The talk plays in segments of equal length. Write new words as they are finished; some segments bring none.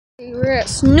We're at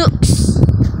Snooks.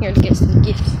 Here to get some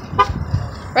gifts.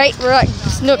 Right? We're at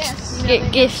Snooks to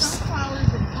get gifts.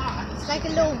 It's like a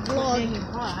little vlog.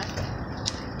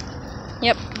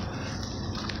 Yep.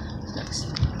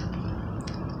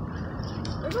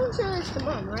 We're going to show this to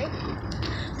Mom, right?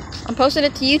 I'm posting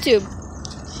it to YouTube.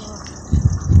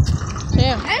 So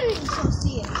yeah. I didn't even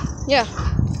see it. Yeah.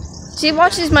 She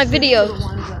watches my videos.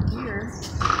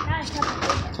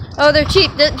 Oh, they're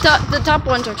cheap. The top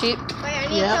ones are cheap. Wait, I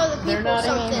need to tell the people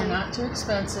something. They're not too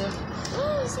expensive.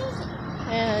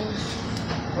 And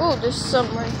oh, there's some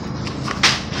right.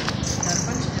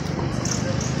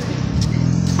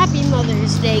 Happy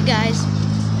Mother's Day, guys.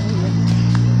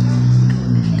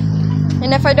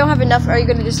 And if I don't have enough, are you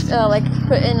gonna just like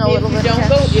put in a little bit of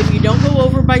cash? If you don't go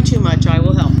over by too much, I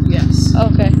will help. Yes.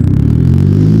 Okay.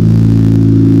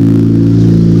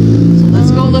 So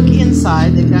let's go look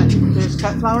inside. There's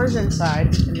cut flowers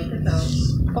inside. You can look at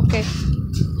those. Okay.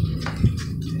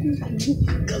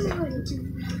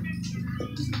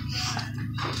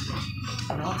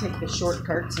 And I'll take the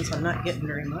shortcut since I'm not getting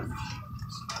very much.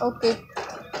 Okay.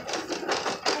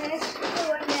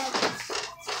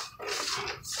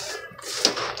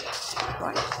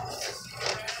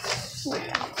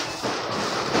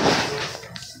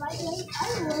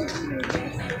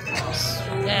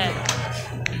 Yeah.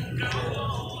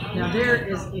 Now there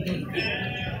is even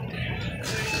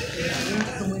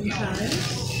the wind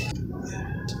chimes.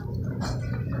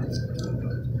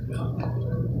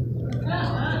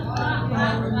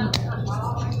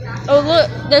 Oh look,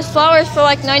 there's flowers for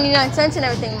like 99 cents and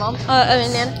everything, Mom. I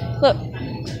mean, Nana. Look.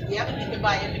 Yep, you can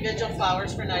buy individual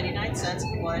flowers for 99 cents.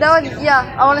 That would,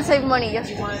 yeah. I want to save money just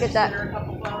to get that. A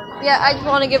couple flowers? Yeah, I just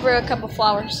want to give her a couple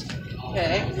flowers.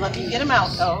 Okay, let me get them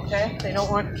out though. Okay, they don't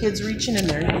want kids reaching in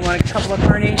there. You want a couple of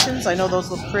carnations? I know those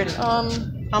look pretty.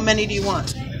 How many do you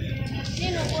want?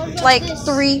 Like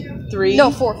three. 3? No,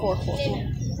 four.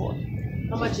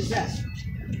 How much is that?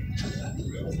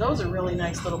 Those are really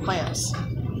nice little plants.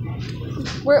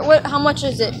 What? How much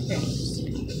is it? Okay.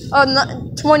 Oh,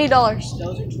 $20.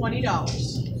 Those are $20.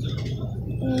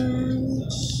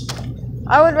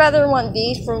 I would rather want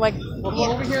these for like. Well,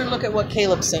 go over here and look at what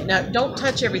Caleb's saying. Now, don't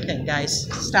touch everything, guys.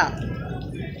 Stop.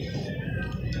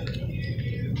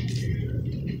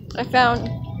 I found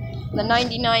the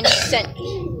 99 cent.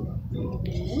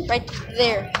 Right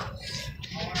there.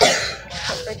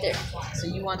 Right there. So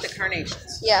you want the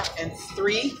carnations? Yeah. And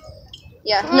 3?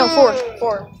 Yeah. No, four.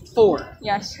 4.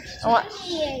 Yes. I want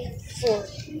 4.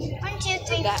 1, 2,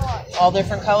 3, 4. All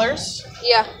different colors?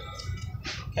 Yeah.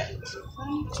 Okay.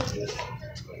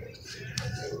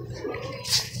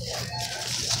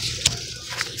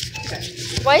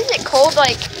 Why is it cold?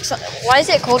 Why is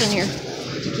it cold in here?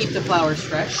 To keep the flowers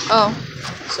fresh. Oh.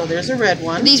 So there's a red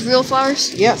one. Are these real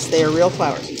flowers? Yes, they are real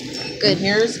flowers. Good. And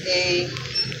here's a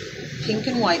pink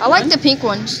and white I like the pink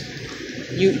ones.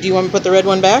 Do you want me to put the red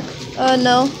one back?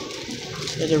 No.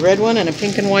 There's a red one and a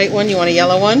pink and white one. You want a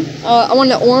yellow one? I want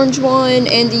the orange one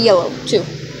and the yellow too.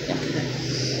 Yeah.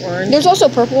 Orange. There's also a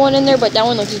purple one in there, but that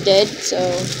one looks dead. So.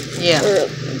 Yeah.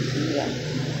 Yeah.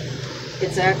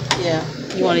 It's that. Yeah.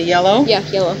 You want a yellow? Yeah,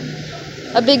 yellow.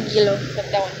 A big yellow. Like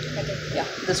that one. Right there. Yeah.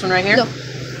 This one right here? No.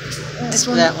 This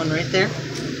one. That one right there.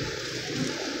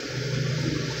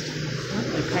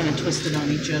 They're kind of twisted on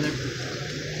each other.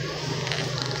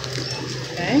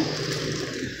 Okay.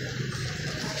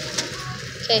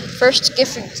 Okay, first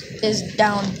gift is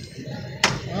down.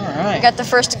 All right. I got the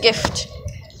first gift.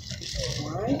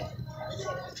 All right.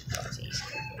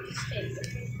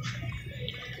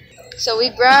 So we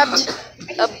grabbed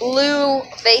a blue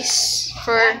vase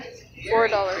for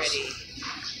 $4.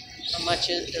 How much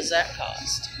does that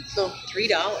cost? So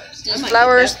 $3. these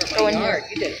flowers go in yard. here.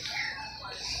 You did.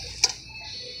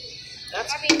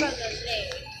 That's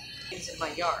things in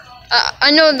my yard.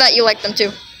 I know that you like them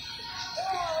too.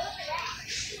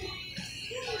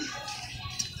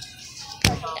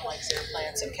 Mom likes their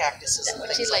plants and cactuses and That's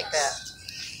what things she like likes.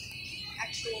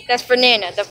 that. That's for Nana.